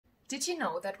Did you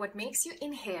know that what makes you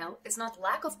inhale is not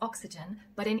lack of oxygen,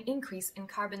 but an increase in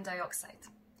carbon dioxide?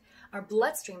 Our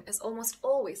bloodstream is almost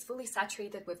always fully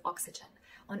saturated with oxygen,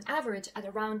 on average at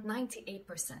around 98%.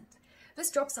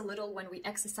 This drops a little when we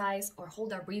exercise or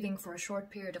hold our breathing for a short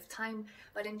period of time,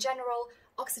 but in general,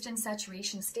 oxygen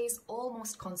saturation stays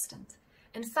almost constant.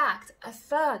 In fact, a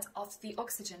third of the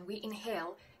oxygen we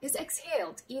inhale is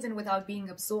exhaled even without being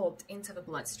absorbed into the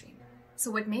bloodstream. So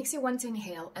what makes you want to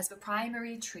inhale as the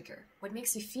primary trigger, what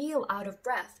makes you feel out of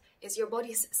breath, is your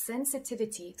body's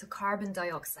sensitivity to carbon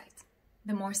dioxide.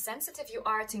 The more sensitive you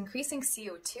are to increasing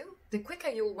CO2, the quicker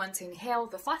you will want to inhale,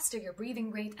 the faster your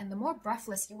breathing rate, and the more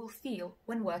breathless you will feel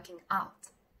when working out.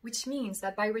 Which means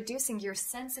that by reducing your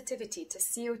sensitivity to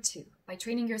CO2, by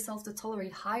training yourself to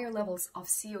tolerate higher levels of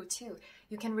CO2,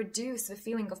 you can reduce the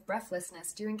feeling of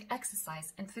breathlessness during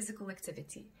exercise and physical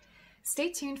activity.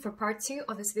 Stay tuned for part 2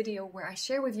 of this video where I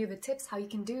share with you the tips how you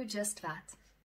can do just that.